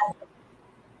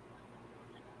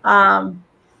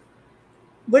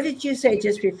 What did you say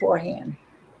just beforehand?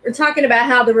 We're talking about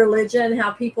how the religion,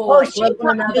 how people love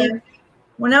one another.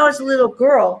 When I was a little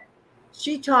girl,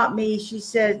 she taught me, she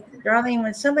said, Darlene,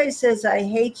 when somebody says, I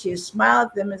hate you, smile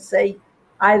at them and say,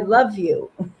 I love you.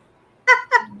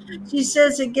 She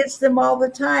says it gets them all the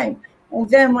time. And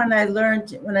then when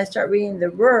I start reading the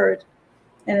word,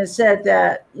 and it said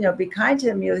that, be kind to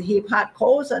them, you'll heap hot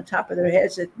coals on top of their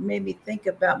heads, it made me think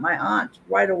about my aunt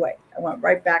right away. I went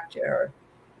right back to her.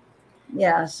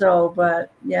 Yeah,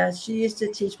 she used to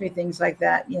teach me things like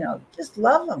that, just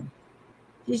love them.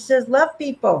 She says, love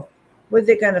people. Were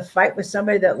they going to fight with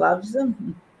somebody that loves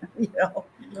them? Nope.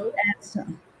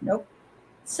 Nope.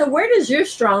 So where does your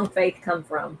strong faith come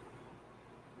from?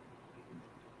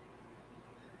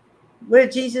 What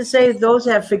did Jesus say? Those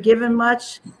that have forgiven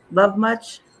much, love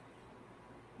much.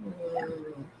 Yeah.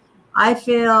 I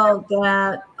feel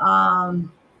that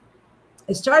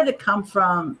it started to come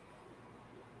from,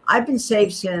 I've been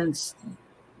saved since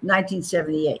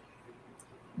 1978,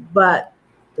 but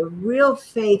the real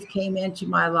faith came into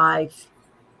my life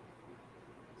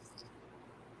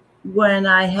when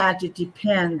I had to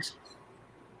depend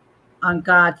on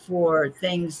God for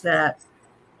things that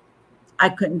I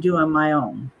couldn't do on my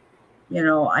own.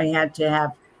 I had to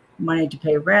have money to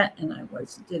pay rent, and I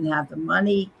didn't have the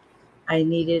money. I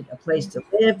needed a place to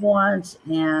live once,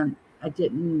 and I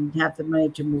didn't have the money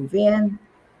to move in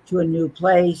to a new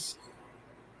place.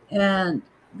 And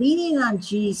leaning on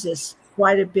Jesus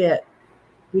quite a bit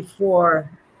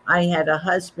before I had a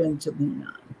husband to lean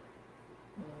on,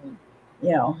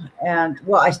 and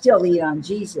I still lean on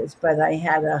Jesus, but I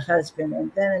had a husband.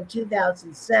 And then in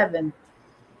 2007,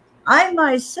 I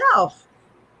myself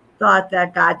thought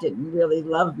that God didn't really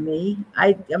love me.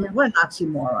 I mean, what an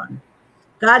oxymoron.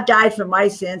 God died for my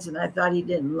sins, and I thought he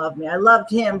didn't love me. I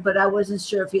loved him, but I wasn't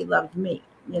sure if he loved me,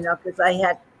 because I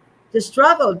had to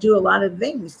struggle, do a lot of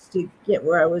things to get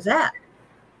where I was at.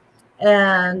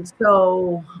 And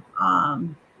so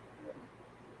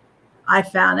I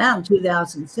found out in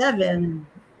 2007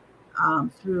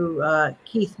 through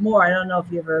Keith Moore. I don't know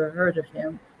if you ever heard of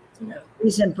him. No.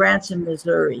 He's in Branson,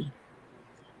 Missouri.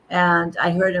 And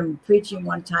I heard him preaching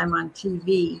one time on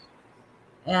TV.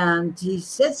 And he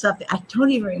said something. I don't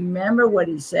even remember what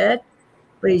he said,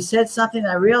 but he said something.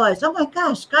 I realized, oh my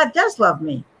gosh, God does love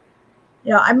me.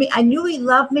 I mean, I knew he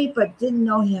loved me, but didn't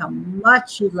know how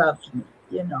much he loved me,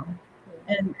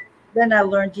 And then I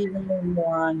learned even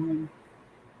more on him.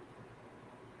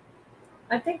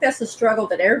 I think that's a struggle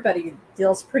that everybody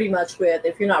deals pretty much with.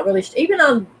 If you're not really, even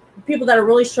on people that are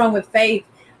really strong with faith,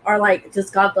 are like,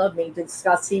 does God love me? Does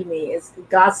God see me? Is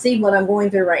God see what I'm going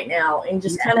through right now? And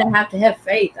just kind of have to have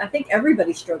faith. I think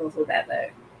everybody struggles with that, though.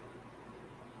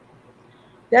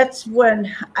 That's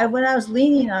when I was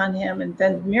leaning on him, and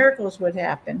then miracles would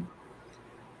happen.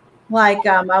 Like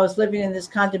I was living in this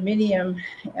condominium,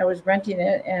 I was renting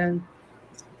it, and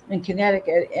in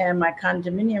Connecticut, and my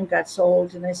condominium got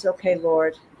sold. And I said, okay,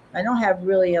 Lord, I don't have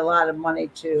really a lot of money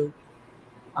to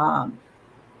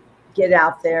get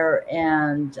out there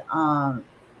and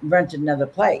rent another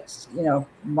place.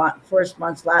 First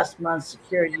month's, last month's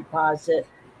security deposit.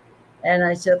 And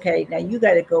I said, okay, now you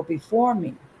got to go before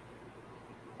me.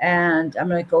 And I'm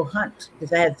going to go hunt,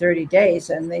 because I had 30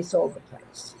 days and they sold the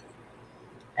place.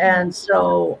 And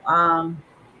so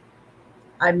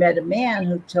I met a man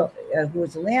who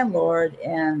was a landlord,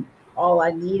 and all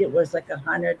I needed was like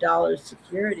 $100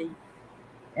 security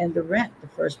and the rent, the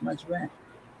first month's rent.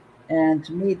 And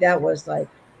to me, that was like,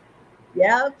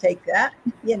 yeah, I'll take that.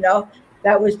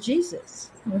 That was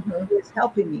Jesus. Mm-hmm. He was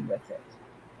helping me with it.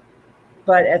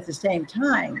 But at the same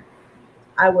time,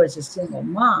 I was a single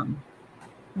mom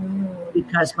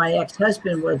because my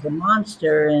ex-husband was a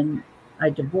monster and I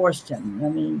divorced him. I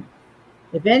mean,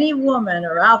 if any women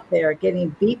are out there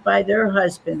getting beat by their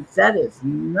husbands, that is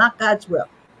not God's will.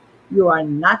 You are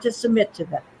not to submit to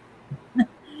that.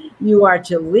 You are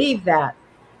to leave that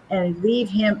and leave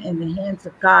him in the hands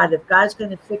of God. If God's going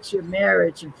to fix your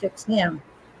marriage and fix him,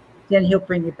 then he'll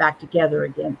bring you back together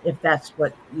again, if that's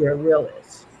what your will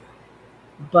is.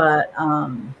 But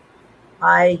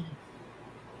I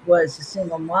was a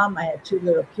single mom. I had 2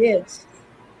 little kids,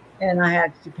 and I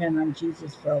had to depend on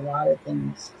Jesus for a lot of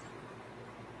things.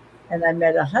 And I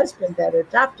met a husband that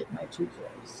adopted my 2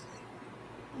 boys.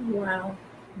 Wow.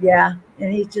 Yeah,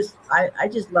 and I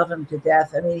just love him to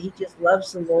death. I mean, he just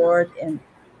loves the Lord, and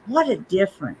what a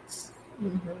difference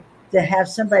to have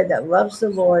somebody that loves the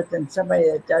Lord than somebody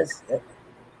that does that,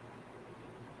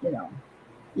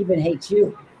 even hates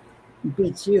you and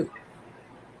beats you.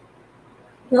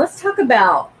 Well, let's talk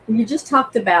about, you just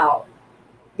talked about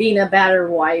being a battered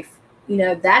wife.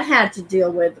 That had to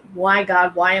deal with, why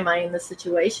God, why am I in this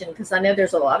situation? Because I know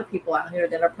there's a lot of people out here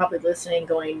that are probably listening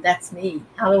going, that's me.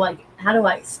 How do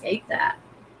I escape that?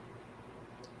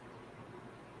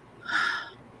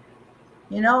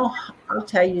 I'll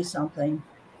tell you something.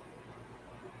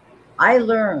 I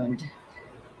learned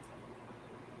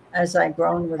as I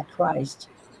grown with Christ,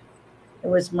 it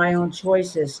was my own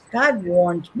choices. God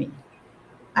warned me.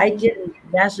 I didn't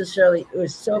necessarily, it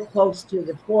was so close to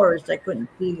the forest, I couldn't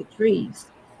see the trees.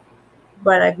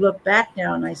 But I look back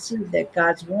now and I see that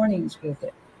God's warnings with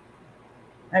it.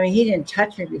 I mean, he didn't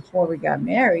touch me before we got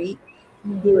married.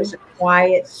 He was a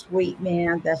quiet, sweet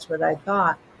man. That's what I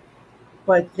thought.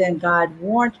 But then God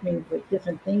warned me with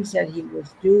different things that he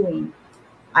was doing.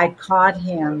 I caught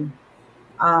him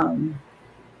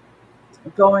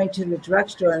going to the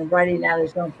drugstore and writing out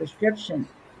his own prescription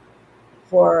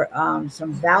for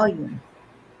some Valium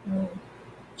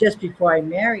just before I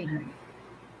married him.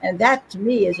 And that to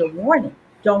me is a warning.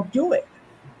 Don't do it,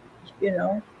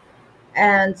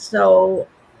 And so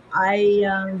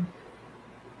I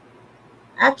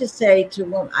have to say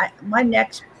my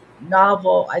next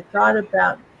novel, I thought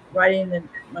about writing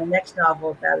my next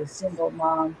novel about a single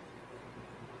mom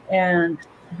and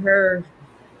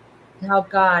how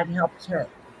God helps her.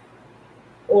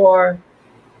 Or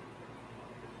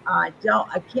I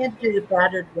can't do the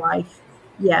battered wife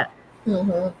yet,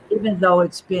 even though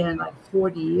it's been like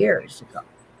 40 years ago.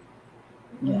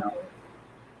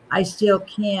 I still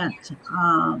can't.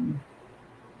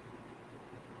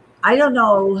 I don't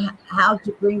know how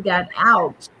to bring that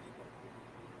out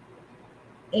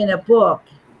in a book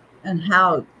and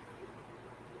how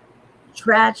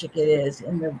tragic it is.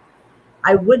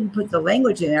 I wouldn't put the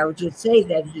language in there. I would just say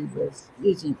that he was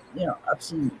using,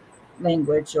 obscene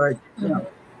language or,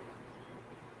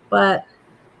 but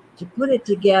to put it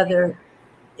together,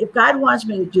 if God wants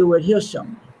me to do it, he'll show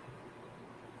me.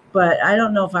 But I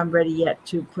don't know if I'm ready yet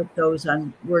to put those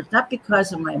on words, not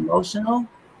because of my emotional,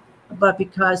 but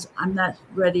because I'm not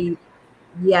ready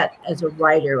yet as a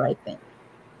writer, I think.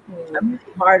 I'm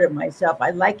really hard on myself. I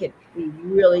like it to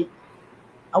be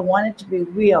I want it to be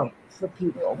real for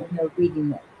people when they're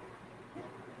reading it.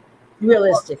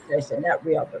 Realistic, I say, not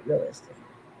real, but realistic.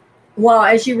 Well,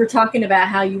 as you were talking about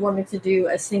how you wanted to do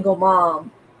a single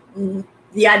mom,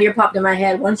 the idea popped in my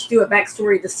head. Why don't you do a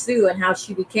backstory to Sue and how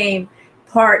she became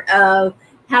part of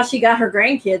how she got her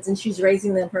grandkids and she's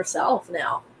raising them herself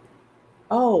now.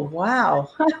 Oh, wow.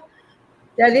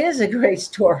 That is a great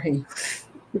story.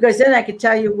 Because then I could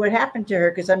tell you what happened to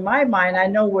her, because in my mind, I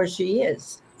know where she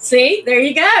is. See, there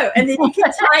you go. And then you can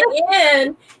tie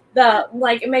in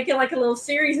make it like a little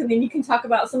series, and then you can talk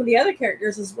about some of the other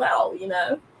characters as well,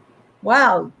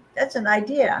 Wow, that's an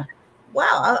idea.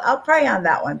 Wow, I'll pray on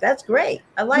that one. That's great.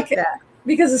 I like that.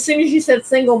 Because as soon as you said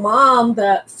single mom,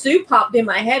 the Sue popped in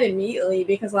my head immediately,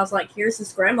 because I was like, here's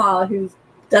this grandma who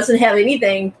doesn't have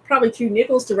anything, probably 2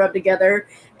 nickels to rub together,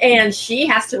 and she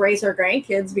has to raise her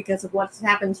grandkids because of what's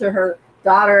happened to her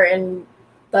daughter and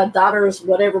the daughter's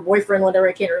boyfriend,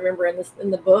 I can't remember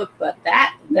in the book. But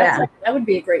that would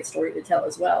be a great story to tell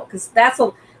as well, because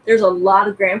there's a lot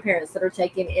of grandparents that are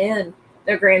taking in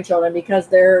their grandchildren because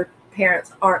their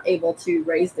parents aren't able to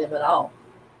raise them at all.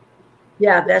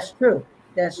 Yeah, that's true.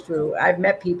 That's true. I've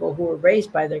met people who were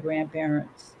raised by their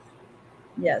grandparents.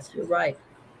 Yes, you're right.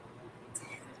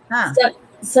 Huh.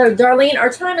 So, Darlene, our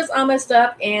time is almost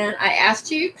up, and I asked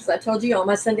you, because I told you all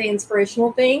my Sunday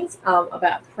inspirational things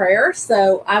about prayer.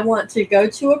 So I want to go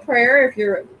to a prayer if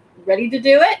you're ready to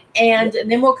do it, and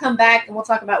then we'll come back and we'll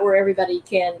talk about where everybody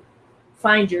can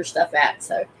find your stuff at.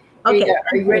 So, okay.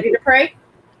 Are you ready to pray?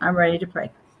 I'm ready to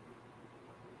pray.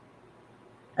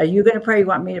 Are you going to pray? You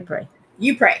want me to pray?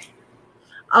 You pray.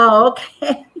 Oh,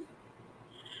 okay.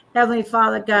 Heavenly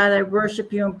Father, God, I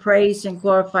worship you and praise and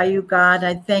glorify you, God.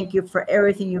 I thank you for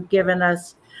everything you've given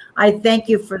us. I thank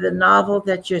you for the novel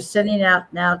that you're sending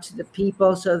out now to the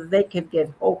people so that they can get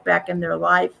hope back in their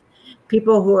life.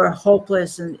 people who are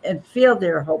hopeless and feel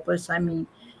they're hopeless. I mean,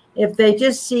 if they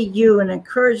just see you and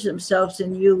encourage themselves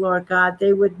in you, Lord God,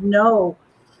 they would know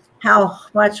how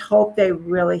much hope they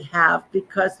really have,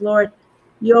 because, Lord,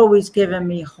 you always given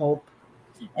me hope.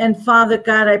 And Father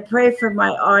God, I pray for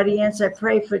my audience. I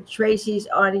pray for Tracy's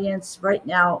audience right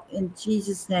now in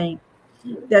Jesus' name,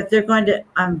 that they're going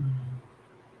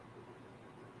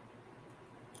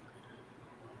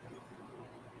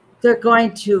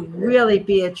to really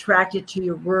be attracted to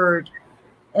your word.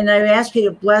 And I ask you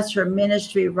to bless her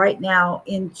ministry right now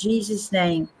in Jesus'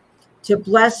 name, to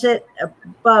bless it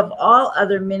above all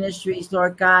other ministries,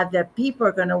 Lord God, that people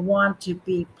are going to want to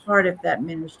be part of that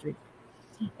ministry.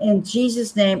 In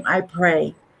Jesus' name, I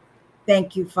pray.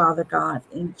 Thank you, Father God.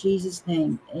 In Jesus'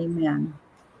 name, amen.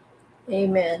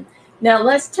 Amen. Now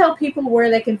let's tell people where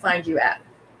they can find you at.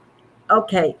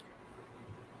 Okay.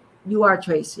 You are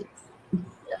Tracy.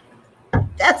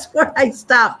 That's where I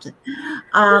stopped.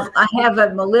 I have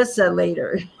a Melissa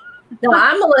later. No,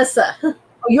 I'm Melissa. Oh,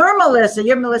 you're Melissa.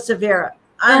 You're Melissa Vera.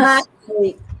 I'm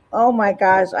sorry. Oh my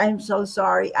gosh, I'm so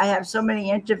sorry. I have so many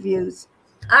interviews.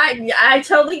 I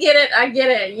totally get it. I get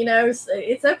it. You know,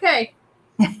 it's okay.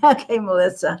 Okay,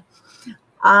 Melissa.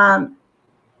 You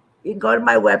can go to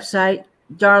my website,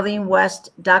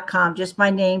 darlenewest.com, just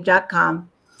my name.com,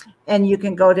 and you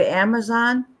can go to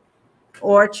Amazon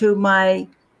or to my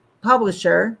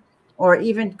publisher, or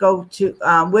even go to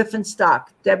Whiff and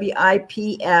Stock,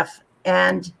 WIPF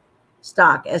and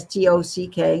Stock,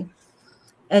 STOCK,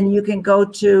 and you can go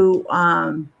to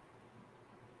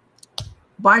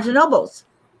Barnes and Nobles,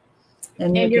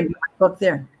 and you can buy a book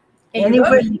there.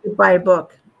 Anywhere you can buy a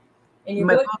book. And your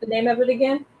book, the name of it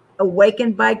again?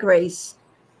 Awakened by Grace.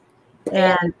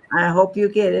 And I hope you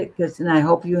get it, and I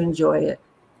hope you enjoy it.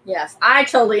 Yes, I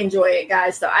totally enjoy it,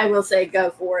 guys. So I will say go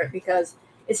for it, because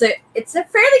it's a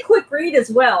fairly quick read as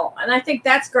well. And I think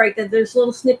that's great that there's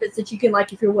little snippets that you can,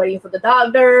 like, if you're waiting for the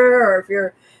doctor, or if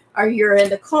you're in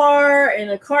the car, in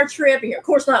a car trip, and of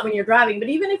course not when you're driving, but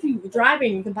even if you're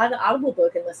driving, you can buy the Audible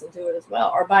book and listen to it as well,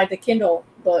 or buy the Kindle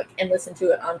book and listen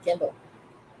to it on Kindle.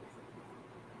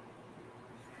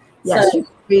 Yes, you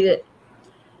can read it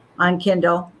on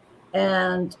Kindle.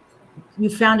 And you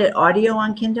found it audio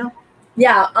on Kindle?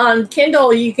 Yeah, on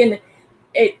Kindle, you can,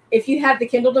 if you have the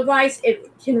Kindle device, it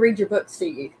can read your books to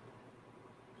you.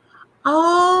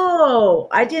 Oh,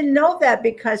 I didn't know that,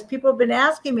 because people have been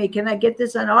asking me, can I get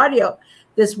this on audio?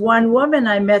 This one woman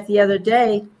I met the other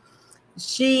day,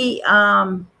 she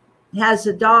has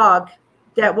a dog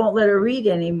that won't let her read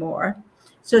anymore.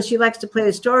 So she likes to play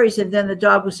the stories, and then the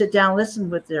dog will sit down and listen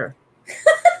with her.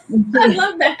 I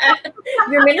love that.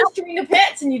 You're ministering to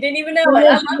pets and you didn't even know it.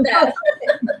 I love that.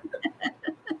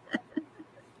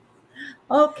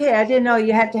 Okay, I didn't know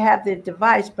you had to have the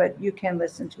device, but you can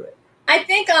listen to it. I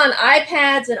think on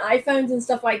iPads and iPhones and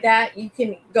stuff like that, you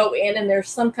can go in and there's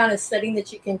some kind of setting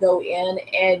that you can go in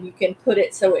and you can put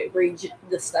it so it reads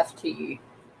the stuff to you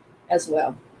as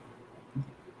well.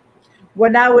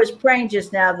 When I was praying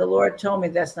just now, the Lord told me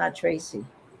that's not Tracy.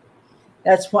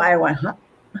 That's why I went, huh?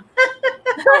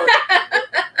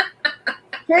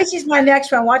 Tracy's my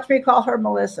next one. Watch me call her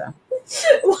Melissa.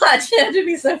 Watch, that'd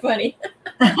be so funny.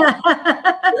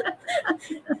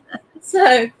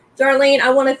 So, Darlene, I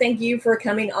want to thank you for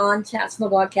coming on Chats from the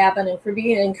Blog Cabin, and for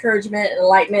being an encouragement and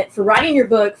enlightenment, for writing your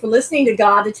book, for listening to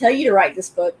God to tell you to write this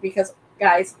book. Because,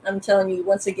 guys, I'm telling you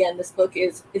once again, this book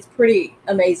it's pretty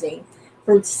amazing.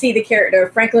 To see the character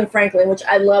of Franklin, which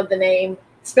I love the name,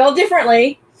 spelled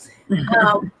differently.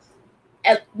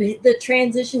 At the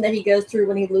transition that he goes through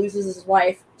when he loses his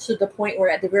wife, to the point where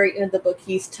at the very end of the book,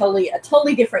 he's a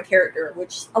totally different character,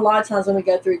 which a lot of times when we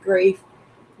go through grief,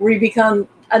 we become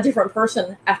a different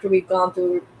person after we've gone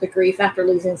through the grief after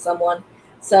losing someone.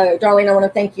 So, Darlene, I want to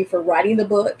thank you for writing the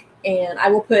book, and I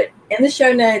will put in the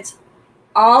show notes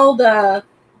all the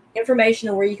information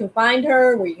on where you can find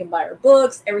her, where you can buy her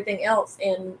books, everything else.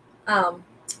 And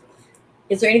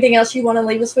is there anything else you want to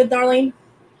leave us with, Darlene?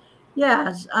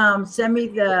 Yes, send me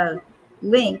the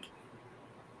link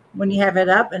when you have it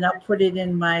up, and I'll put it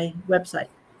in my website.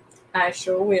 I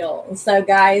sure will. And so,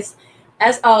 guys,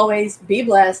 as always, be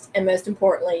blessed, and most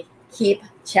importantly, keep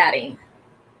chatting.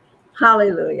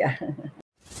 Hallelujah.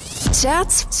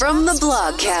 Chats from the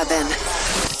Blog Cabin.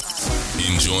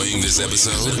 Enjoying this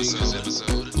episode?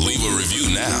 Leave a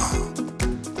review now